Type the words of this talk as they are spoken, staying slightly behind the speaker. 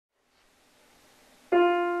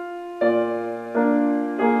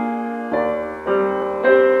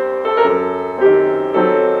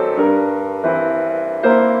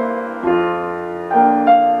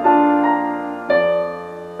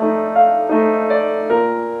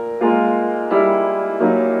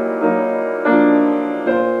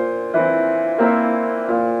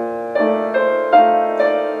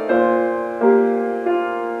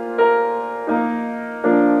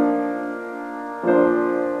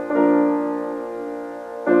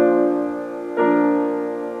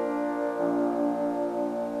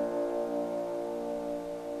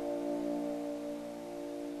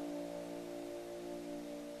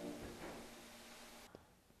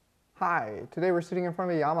Hi, today we're sitting in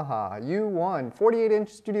front of a Yamaha U1 48-inch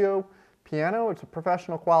studio piano. It's a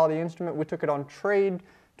professional quality instrument. We took it on trade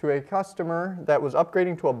to a customer that was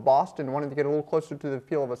upgrading to a Boston, wanted to get a little closer to the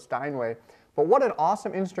feel of a Steinway. But what an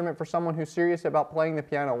awesome instrument for someone who's serious about playing the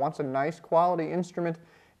piano, wants a nice quality instrument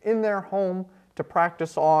in their home to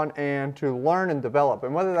practice on and to learn and develop.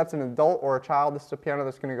 And whether that's an adult or a child, this is a piano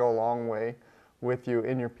that's going to go a long way with you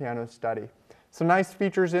in your piano study. Some nice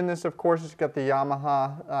features in this, of course, it's got the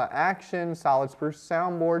Yamaha Action, solid spruce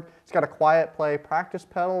soundboard. It's got a quiet play practice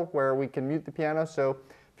pedal where we can mute the piano, so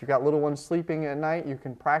if you've got little ones sleeping at night, you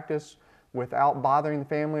can practice without bothering the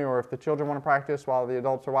family, or if the children want to practice while the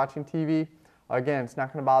adults are watching TV, again, it's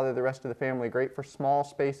not going to bother the rest of the family. Great for small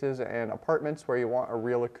spaces and apartments where you want a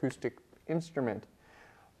real acoustic instrument.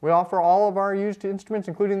 We offer all of our used instruments,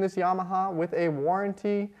 including this Yamaha, with a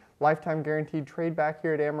warranty, lifetime guaranteed trade back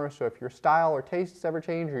here at Amherst. So if your style or tastes ever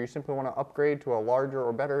change, or you simply want to upgrade to a larger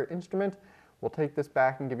or better instrument, we'll take this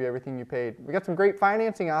back and give you everything you paid. We got some great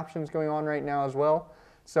financing options going on right now as well.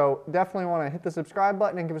 So definitely want to hit the subscribe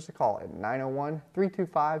button and give us a call at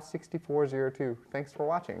 901-325-6402. Thanks for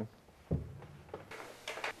watching.